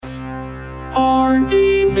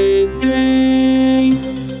Hardee Midday.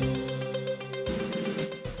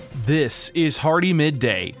 This is Hardee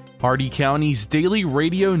Midday, Hardee County's daily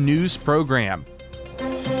radio news program.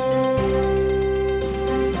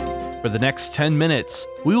 For the next 10 minutes,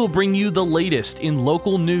 we will bring you the latest in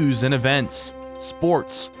local news and events,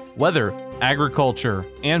 sports, weather, agriculture,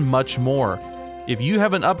 and much more. If you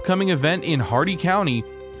have an upcoming event in Hardee County,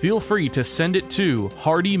 feel free to send it to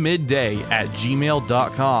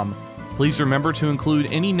hardeemidday@gmail.com. Please remember to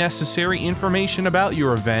include any necessary information about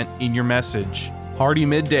your event in your message. Hardee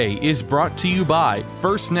Midday is brought to you by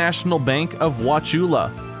First National Bank of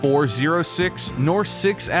Wauchula, 406 North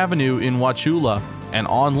 6th Avenue in Wauchula, and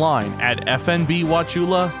online at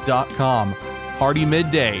fnbwauchula.com. Hardee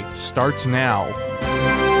Midday starts now.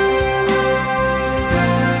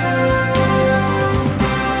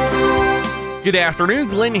 Good afternoon,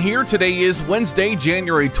 Glenn here. Today is Wednesday,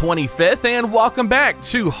 January 25th, and welcome back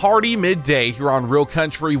to Hardee Midday here on Real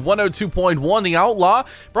Country 102.1 The Outlaw,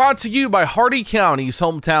 brought to you by Hardee County's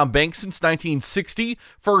hometown bank since 1960,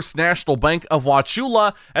 First National Bank of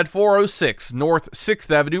Wauchula at 406 North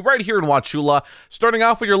 6th Avenue, right here in Wauchula. Starting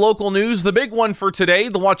off with your local news, the big one for today,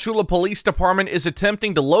 the Wauchula Police Department is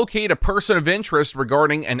attempting to locate a person of interest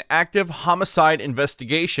regarding an active homicide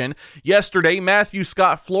investigation. Yesterday, Matthew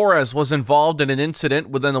Scott Flores was involved in an incident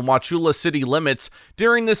within the Wauchula city limits.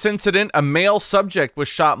 During this incident, a male subject was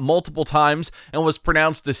shot multiple times and was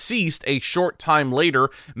pronounced deceased a short time later.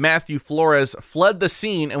 Matthew Flores fled the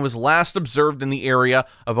scene and was last observed in the area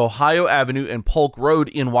of Ohio Avenue and Polk Road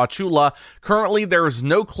in Wauchula. Currently, there is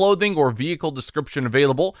no clothing or vehicle description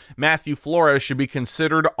available. Matthew Flores should be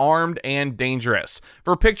considered armed and dangerous.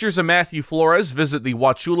 For pictures of Matthew Flores, visit the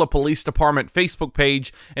Wauchula Police Department Facebook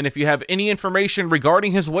page, and if you have any information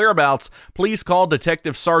regarding his whereabouts, please call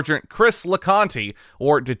Detective Sergeant Chris LeConte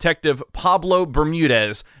or Detective Pablo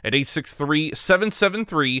Bermudez at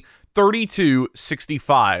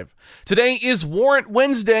 863-773-3265. Today is Warrant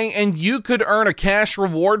Wednesday, and you could earn a cash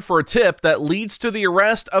reward for a tip that leads to the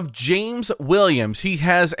arrest of James Williams. He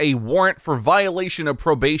has a warrant for violation of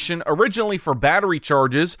probation, originally for battery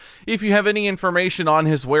charges. If you have any information on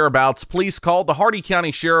his whereabouts, please call the Hardee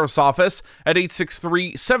County Sheriff's Office at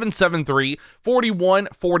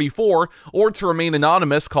 863-773-4144, or to remain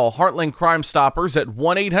anonymous, call Heartland Crime Stoppers at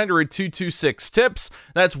 1-800-226-TIPS.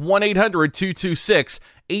 That's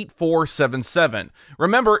 1-800-226-8477.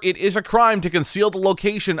 Remember, it is a crime to conceal the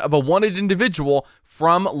location of a wanted individual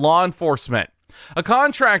from law enforcement. A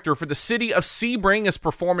contractor for the city of Sebring is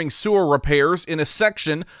performing sewer repairs in a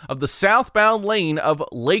section of the southbound lane of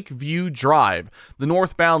Lakeview Drive. The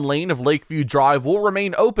northbound lane of Lakeview Drive will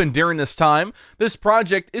remain open during this time. This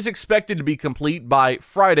project is expected to be complete by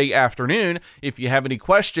Friday afternoon. If you have any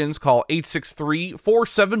questions, call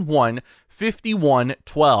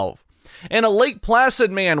 863-471-5112. And a Lake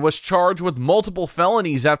Placid man was charged with multiple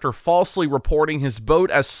felonies after falsely reporting his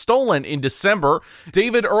boat as stolen in December.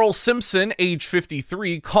 David Earl Simpson, age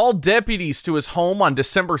 53, called deputies to his home on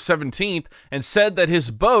December 17th and said that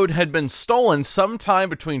his boat had been stolen sometime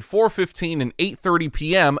between 4:15 and 8:30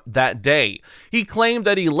 p.m. that day. He claimed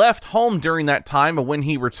that he left home during that time, and when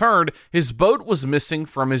he returned, his boat was missing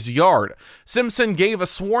from his yard. Simpson gave a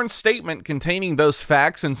sworn statement containing those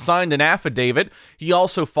facts and signed an affidavit. He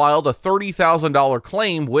also filed a $30,000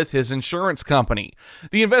 claim with his insurance company.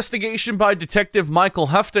 The investigation by Detective Michael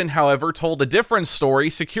Houghton, however, told a different story.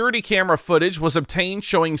 Security camera footage was obtained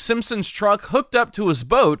showing Simpson's truck hooked up to his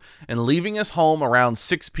boat and leaving his home around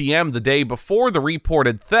 6 p.m. the day before the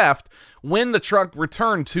reported theft. When the truck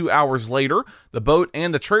returned 2 hours later, the boat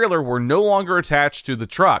and the trailer were no longer attached to the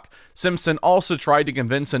truck. Simpson also tried to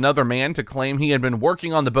convince another man to claim he had been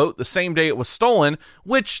working on the boat the same day it was stolen,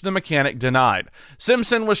 which the mechanic denied.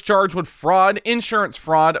 Simpson was charged with fraud, insurance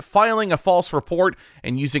fraud, filing a false report,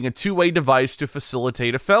 and using a two-way device to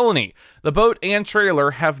facilitate a felony. The boat and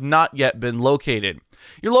trailer have not yet been located.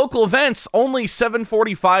 Your local events, only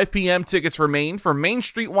 7:45 p.m. tickets remain for Main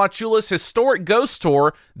Street Wauchula's Historic Ghost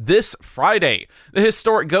Tour this Friday. The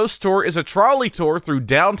Historic Ghost Tour is a trolley tour through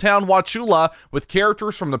downtown Wauchula with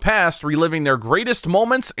characters from the past reliving their greatest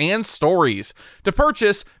moments and stories. To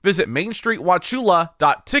purchase, visit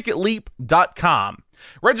mainstreetwauchula.ticketleap.com.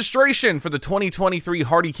 Registration for the 2023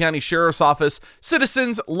 Hardee County Sheriff's Office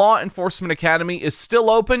Citizens Law Enforcement Academy is still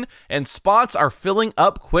open, and spots are filling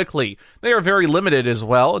up quickly. They are very limited as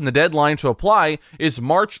well, and the deadline to apply is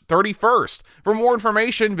March 31st. For more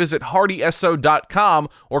information, visit hardeeso.com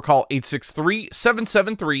or call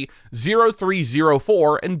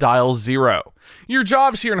 863-773-0304 and dial 0. Your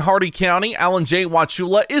jobs here in Hardee County. Alan J.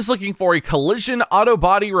 Wachula is looking for a collision auto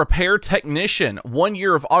body repair technician. 1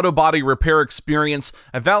 year of auto body repair experience,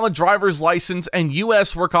 a valid driver's license, and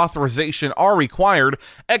U.S. work authorization are required.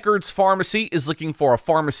 Eckerd's Pharmacy is looking for a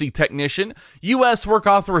pharmacy technician. U.S. work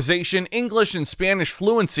authorization, English and Spanish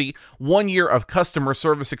fluency, 1 year of customer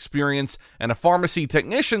service experience, and a pharmacy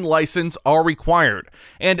technician license are required.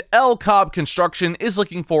 And L. Cobb Construction is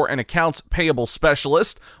looking for an accounts payable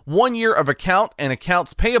specialist. 1 year of account and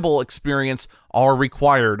accounts payable experience are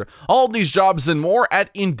required. All these jobs and more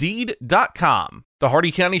at Indeed.com. The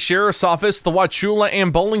Hardee County Sheriff's Office, the Wachula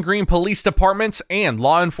and Bowling Green Police Departments, and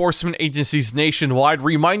law enforcement agencies nationwide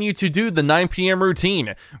remind you to do the 9 p.m.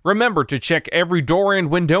 routine. Remember to check every door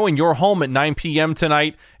and window in your home at 9 p.m.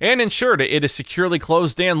 tonight and ensure that it is securely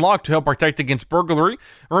closed and locked to help protect against burglary.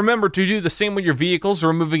 Remember to do the same with your vehicles,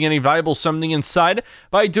 removing any valuables from the inside.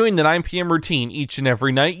 By doing the 9 p.m. routine each and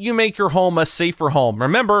every night, you make your home a safer home.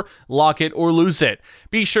 Remember, lock it or lose it.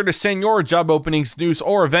 Be sure to send your job openings, news,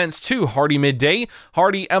 or events to Hardee Midday,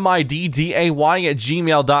 Hardee MIDDAY at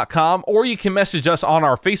gmail.com, or you can message us on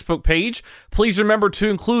our Facebook page. Please remember to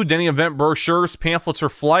include any event brochures, pamphlets, or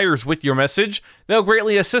flyers with your message. They'll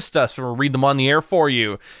greatly assist us, and we'll read them on the air for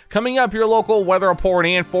you. Coming up, your local weather report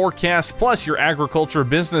and forecast, plus your agriculture,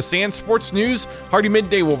 business, and sports news. Hardee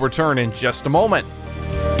Midday will return in just a moment.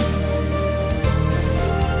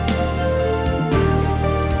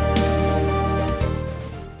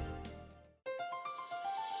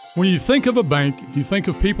 When you think of a bank, you think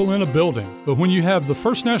of people in a building. But when you have the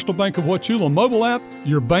First National Bank of Wachula mobile app,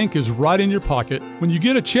 your bank is right in your pocket. When you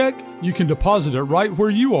get a check, you can deposit it right where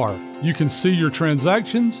you are. You can see your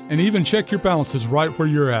transactions and even check your balances right where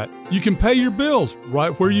you're at. You can pay your bills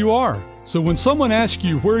right where you are. So when someone asks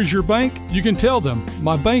you, where is your bank? You can tell them,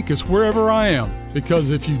 my bank is wherever I am.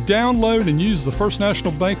 Because if you download and use the First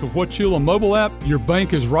National Bank of Wachula mobile app, your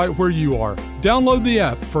bank is right where you are. Download the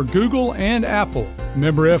app for Google and Apple.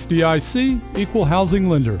 Member FDIC, Equal Housing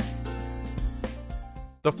Lender.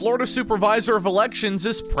 The Florida Supervisor of Elections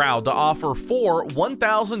is proud to offer 4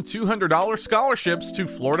 $1,200 scholarships to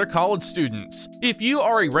Florida college students. If you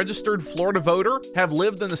are a registered Florida voter, have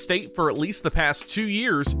lived in the state for at least the past 2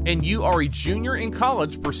 years, and you are a junior in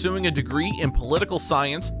college pursuing a degree in political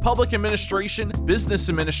science, public administration, business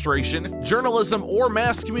administration, journalism, or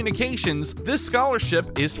mass communications, this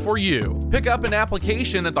scholarship is for you. Pick up an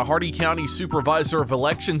application at the Hardee County Supervisor of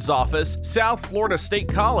Elections office, South Florida State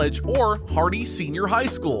College, or Hardee Senior High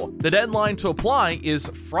School. The deadline to apply is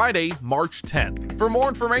Friday, March 10th. For more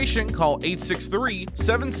information, call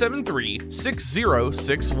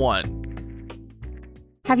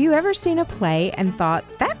 863-773-6061. Have you ever seen a play and thought,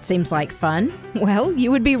 that seems like fun? Well,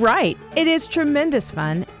 you would be right. It is tremendous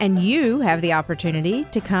fun, and you have the opportunity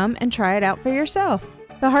to come and try it out for yourself.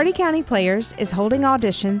 The Hardee County Players is holding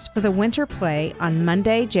auditions for the winter play on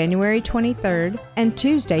Monday, January 23rd and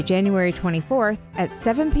Tuesday, January 24th at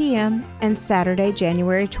 7 p.m. and Saturday,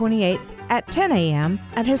 January 28th at 10 a.m.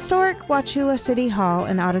 at historic Wachula City Hall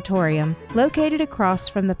and Auditorium, located across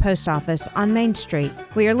from the post office on Main Street.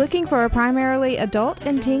 We are looking for a primarily adult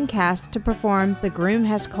and teen cast to perform The Groom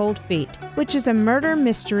Has Cold Feet, which is a murder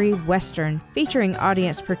mystery western featuring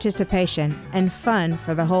audience participation and fun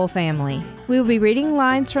for the whole family. We will be reading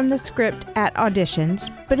lines from the script at auditions,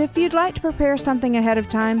 but if you'd like to prepare something ahead of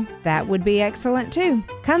time, that would be excellent too.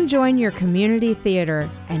 Come join your community theater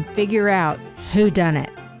and figure out who done it.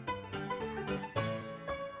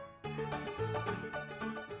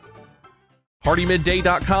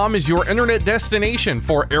 HardeeMidday.com is your internet destination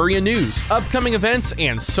for area news, upcoming events,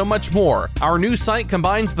 and so much more. Our news site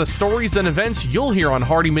combines the stories and events you'll hear on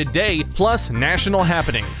Hardee Midday, plus national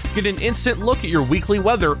happenings. Get an instant look at your weekly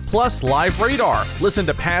weather, plus live radar. Listen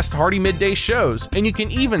to past Hardee Midday shows, and you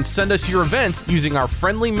can even send us your events using our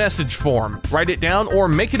friendly message form. Write it down or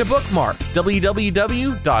make it a bookmark.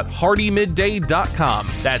 www.HardeeMidday.com.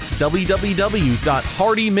 That's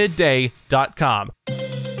www.HardeeMidday.com.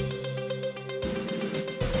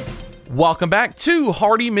 Welcome back to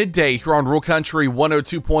Hardee Midday here on Rural Country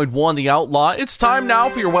 102.1 The Outlaw. It's time now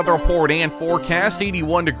for your weather report and forecast.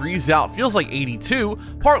 81 degrees out, feels like 82.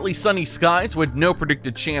 Partly sunny skies with no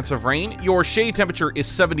predicted chance of rain. Your shade temperature is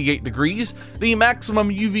 78 degrees. The maximum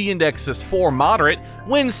UV index is 4, moderate.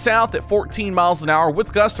 Winds south at 14 miles an hour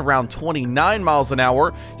with gusts around 29 miles an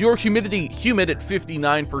hour. Your humidity humid at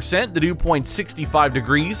 59%. The dew point 65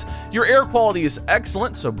 degrees. Your air quality is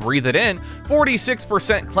excellent, so breathe it in.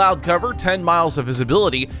 46% cloud cover, 10 miles of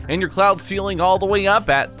visibility, and your cloud ceiling all the way up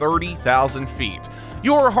at 30,000 feet.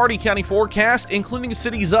 Your Hardee County forecast, including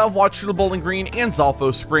cities of Wauchula, Bowling Green, and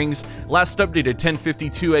Zolfo Springs, last updated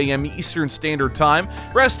 10:52 a.m. Eastern Standard Time.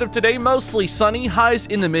 Rest of today, mostly sunny, highs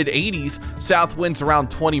in the mid-80s, south winds around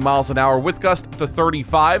 20 miles an hour with gusts up to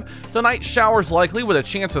 35. Tonight, showers likely with a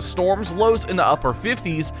chance of storms, lows in the upper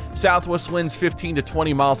 50s, southwest winds 15 to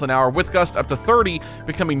 20 miles an hour with gusts up to 30,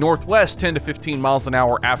 becoming northwest 10 to 15 miles an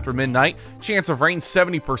hour after midnight, chance of rain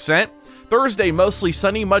 70%. Thursday, mostly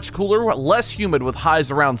sunny, much cooler, less humid with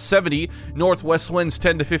highs around 70, northwest winds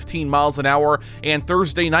 10 to 15 miles an hour, and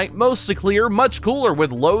Thursday night, mostly clear, much cooler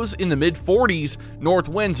with lows in the mid-40s, north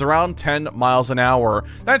winds around 10 miles an hour.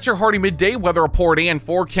 That's your Hardee Midday weather report and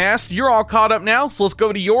forecast. You're all caught up now, so let's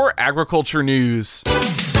go to your agriculture news.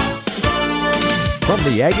 From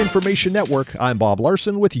the Ag Information Network, I'm Bob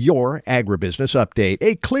Larson with your Agribusiness Update.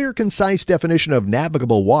 A clear, concise definition of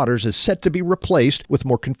navigable waters is set to be replaced with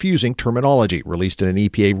more confusing terminology, released in an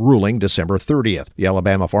EPA ruling December 30th. The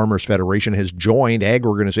Alabama Farmers Federation has joined ag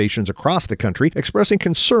organizations across the country expressing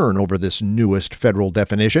concern over this newest federal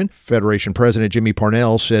definition. Federation President Jimmy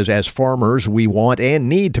Parnell says, as farmers, we want and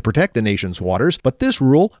need to protect the nation's waters, but this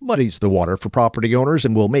rule muddies the water for property owners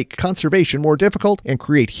and will make conservation more difficult and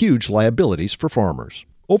create huge liabilities for farmers.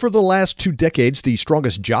 Over the last 2 decades, the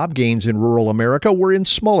strongest job gains in rural America were in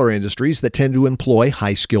smaller industries that tend to employ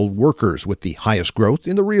high-skilled workers, with the highest growth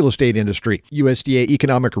in the real estate industry. USDA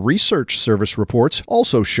Economic Research Service reports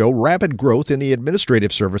also show rapid growth in the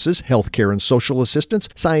administrative services, healthcare and social assistance,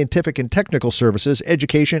 scientific and technical services,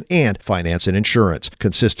 education, and finance and insurance.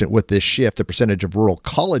 Consistent with this shift, the percentage of rural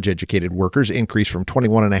college-educated workers increased from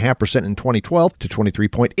 21.5% in 2012 to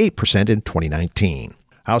 23.8% in 2019.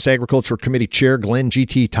 House Agriculture Committee Chair Glenn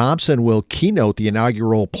G.T. Thompson will keynote the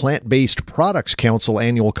inaugural Plant-Based Products Council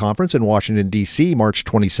annual conference in Washington, D.C., March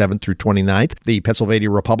 27th through 29th. The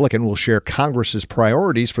Pennsylvania Republican will share Congress's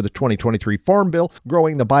priorities for the 2023 Farm Bill,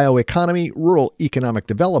 growing the bioeconomy, rural economic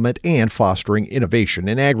development, and fostering innovation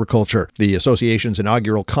in agriculture. The association's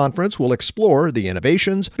inaugural conference will explore the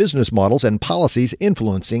innovations, business models, and policies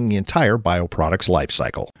influencing the entire bioproducts life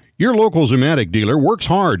cycle. Your local Zematic dealer works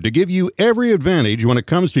hard to give you every advantage when it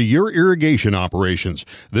comes to your irrigation operations.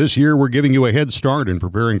 This year, we're giving you a head start in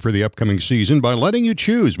preparing for the upcoming season by letting you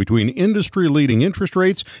choose between industry-leading interest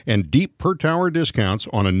rates and deep per-tower discounts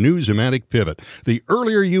on a new Zematic pivot. The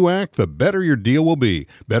earlier you act, the better your deal will be.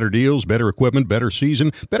 Better deals, better equipment, better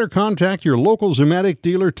season. Better contact your local Zematic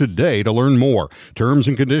dealer today to learn more. Terms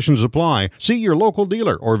and conditions apply. See your local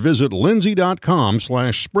dealer or visit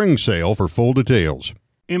lindsay.com/spring sale for full details.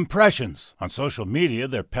 Impressions. On social media,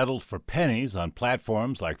 they're peddled for pennies on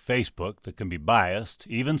platforms like Facebook that can be biased,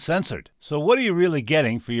 even censored. So what are you really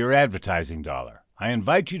getting for your advertising dollar? I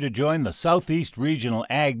invite you to join the Southeast Regional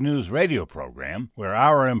Ag News radio program, where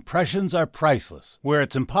our impressions are priceless, where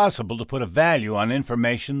it's impossible to put a value on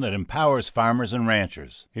information that empowers farmers and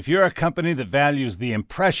ranchers. If you're a company that values the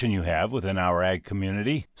impression you have within our ag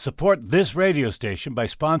community, support this radio station by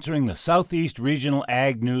sponsoring the Southeast Regional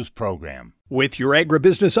Ag News program. With your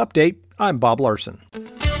Agribusiness Update, I'm Bob Larson.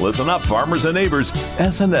 Listen up, farmers and neighbors.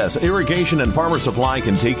 S&S Irrigation and Farmer Supply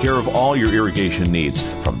can take care of all your irrigation needs,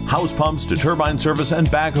 from house pumps to turbine service and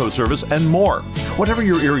backhoe service and more. Whatever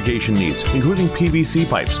your irrigation needs, including PVC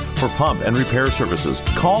pipes for pump and repair services,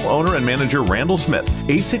 call owner and manager Randall Smith,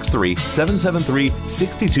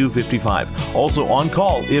 863-773-6255. Also on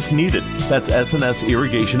call if needed. That's S&S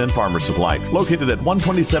Irrigation and Farmer Supply, located at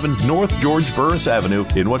 127 North George Burris Avenue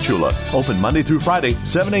in Wauchula. Open Monday through Friday,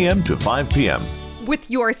 7 a.m. to 5 p.m. With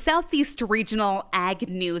your Southeast Regional Ag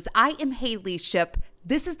News, I am Haley Ship.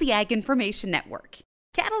 This is the Ag Information Network.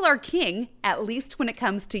 Cattle are king, at least when it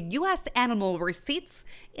comes to U.S. animal receipts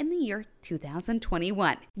in the year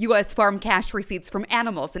 2021. U.S. farm cash receipts from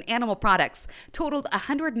animals and animal products totaled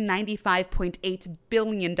 $195.8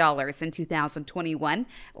 billion in 2021,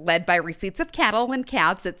 led by receipts of cattle and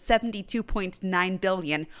calves at $72.9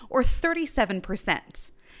 billion, or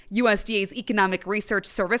 37%. USDA's Economic Research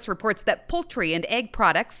Service reports that poultry and egg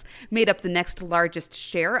products made up the next largest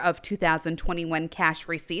share of 2021 cash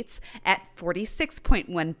receipts at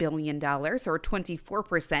 $46.1 billion, or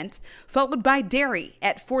 24%, followed by dairy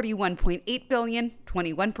at $41.8 billion,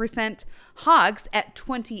 21%, hogs at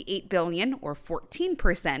 $28 billion, or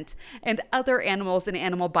 14%, and other animals and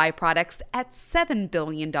animal byproducts at $7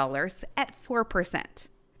 billion, at 4%.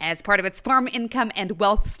 As part of its Farm Income and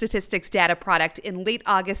Wealth Statistics data product in late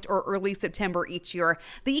August or early September each year,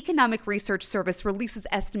 the Economic Research Service releases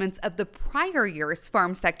estimates of the prior year's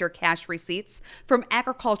farm sector cash receipts from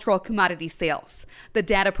agricultural commodity sales. The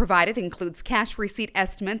data provided includes cash receipt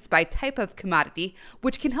estimates by type of commodity,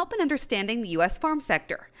 which can help in understanding the U.S. farm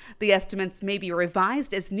sector. The estimates may be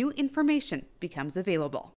revised as new information becomes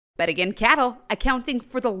available. But again, cattle accounting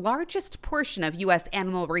for the largest portion of U.S.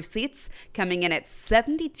 animal receipts, coming in at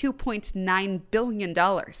 $72.9 billion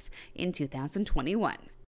in 2021.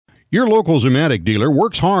 Your local Zematic dealer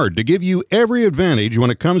works hard to give you every advantage when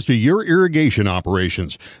it comes to your irrigation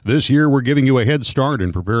operations. This year, we're giving you a head start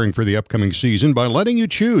in preparing for the upcoming season by letting you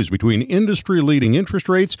choose between industry-leading interest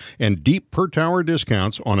rates and deep per-tower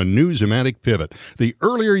discounts on a new Zematic pivot. The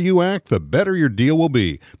earlier you act, the better your deal will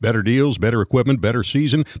be. Better deals, better equipment, better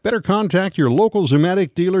season. Better contact your local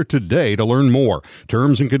Zematic dealer today to learn more.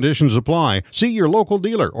 Terms and conditions apply. See your local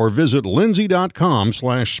dealer or visit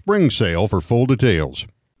lindsay.com/spring sale for full details.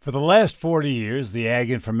 For the last 40 years, the Ag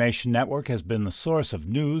Information Network has been the source of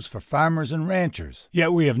news for farmers and ranchers.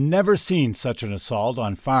 Yet we have never seen such an assault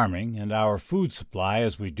on farming and our food supply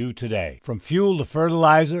as we do today. From fuel to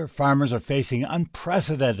fertilizer, farmers are facing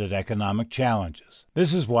unprecedented economic challenges.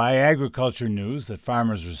 This is why agriculture news that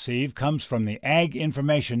farmers receive comes from the Ag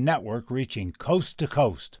Information Network, reaching coast to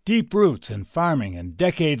coast. Deep roots in farming and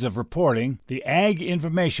decades of reporting, the Ag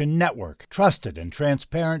Information Network, trusted and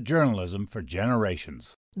transparent journalism for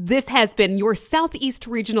generations. This has been your Southeast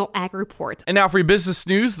Regional Ag Report. And now for your business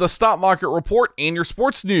news, the stock market report, and your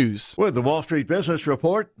sports news. With the Wall Street Business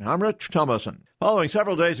Report, I'm Rich Thomason. Following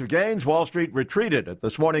several days of gains, Wall Street retreated at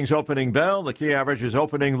this morning's opening bell. The key average is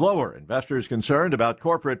opening lower. Investors concerned about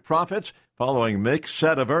corporate profits following mixed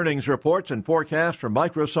set of earnings reports and forecasts from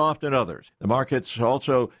Microsoft and others. The market's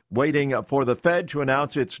also waiting for the Fed to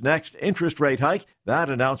announce its next interest rate hike. That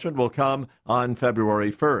announcement will come on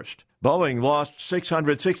February 1st. Boeing lost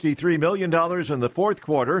 $663 million in the fourth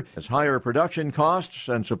quarter as higher production costs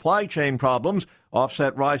and supply chain problems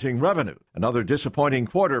offset rising revenue. Another disappointing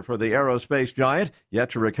quarter for the aerospace giant, yet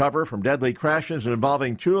to recover from deadly crashes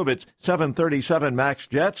involving two of its 737 MAX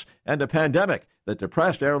jets and a pandemic that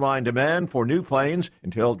depressed airline demand for new planes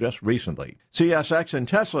until just recently. CSX and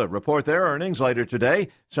Tesla report their earnings later today.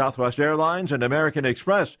 Southwest Airlines and American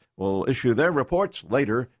Express will issue their reports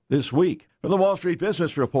later this week. For the Wall Street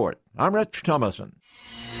Business Report, I'm Rich Thomason.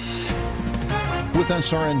 With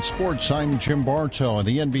SRN Sports, I'm Jim Bartow. In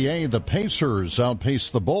the NBA, the Pacers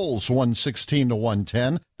outpaced the Bulls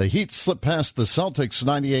 116-110. The Heat slipped past the Celtics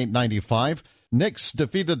 98-95. Knicks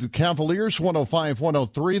defeated the Cavaliers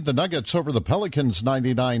 105-103. The Nuggets over the Pelicans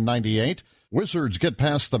 99-98. Wizards get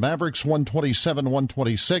past the Mavericks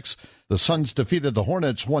 127-126. The Suns defeated the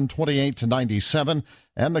Hornets 128-97.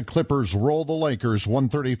 And the Clippers rolled the Lakers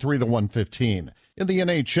 133-115. In the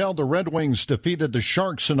NHL, the Red Wings defeated the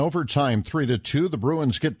Sharks in overtime 3-2. The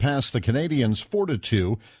Bruins get past the Canadiens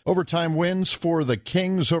 4-2. Overtime wins for the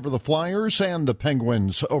Kings over the Flyers and the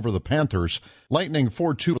Penguins over the Panthers. Lightning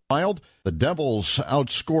 4-2 Wild. The Devils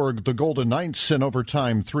outscored the Golden Knights in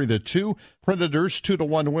overtime 3-2. Predators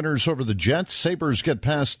 2-1 winners over the Jets. Sabres get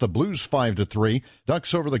past the Blues 5-3.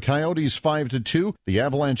 Ducks over the Coyotes 5-2. The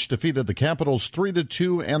Avalanche defeated the Capitals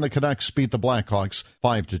 3-2, and the Canucks beat the Blackhawks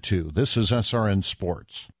 5-2. This is SRN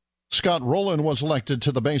Sports. Scott Rowland was elected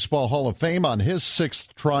to the Baseball Hall of Fame on his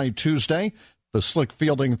sixth try Tuesday. The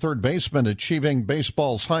slick-fielding third baseman achieving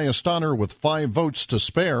baseball's highest honor with 5 votes to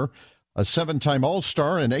spare. A 7-time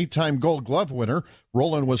All-Star and 8-time Gold Glove winner,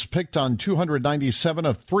 Rowland was picked on 297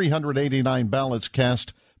 of 389 ballots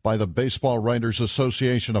cast by the Baseball Writers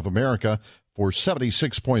Association of America for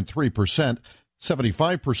 76.3%.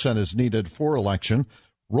 75% is needed for election.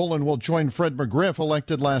 Rowland will join Fred McGriff,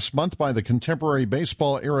 elected last month by the Contemporary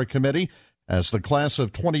Baseball Era Committee, as the class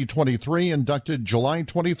of 2023 inducted July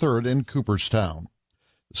 23rd in Cooperstown.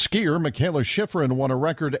 Skier Michaela Schifrin won a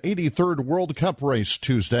record 83rd World Cup race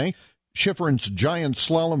Tuesday. Schifrin's giant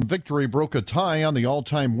slalom victory broke a tie on the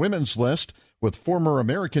all-time women's list with former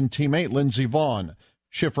American teammate Lindsey Vonn.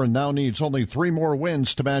 Schifrin now needs only 3 more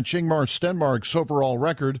wins to match Ingmar Stenmark's overall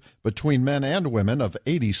record between men and women of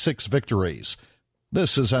 86 victories.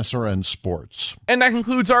 This is SRN Sports. And that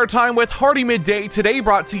concludes our time with Hardee Midday today,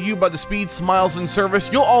 brought to you by the speed, smiles, and service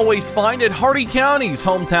you'll always find at Hardee County's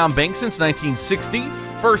hometown bank since 1960,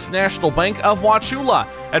 First National Bank of Wauchula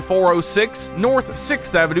at 406 North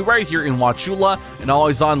 6th Avenue right here in Wauchula, and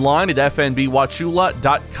always online at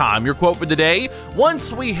fnbwauchula.com. Your quote for the day: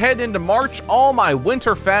 once we head into March, all my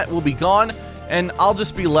winter fat will be gone, and I'll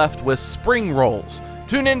just be left with spring rolls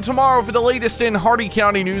Tune in tomorrow for the latest in Hardee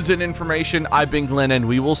County news and information. I've been Glenn, and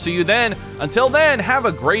we will see you then. Until then, have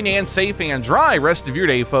a great and safe and dry rest of your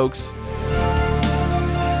day, folks.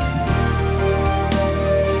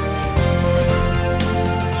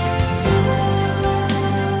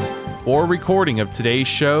 For a recording of today's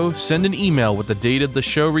show, send an email with the date of the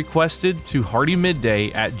show requested to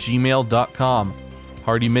hardeemidday@gmail.com.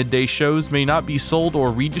 Hardee Midday shows may not be sold or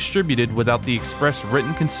redistributed without the express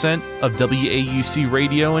written consent of WAUC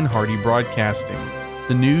Radio and Hardee Broadcasting.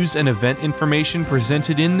 The news and event information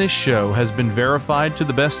presented in this show has been verified to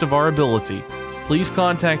the best of our ability. Please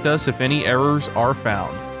contact us if any errors are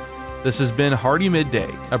found. This has been Hardee Midday,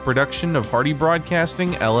 a production of Hardee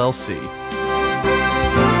Broadcasting, LLC.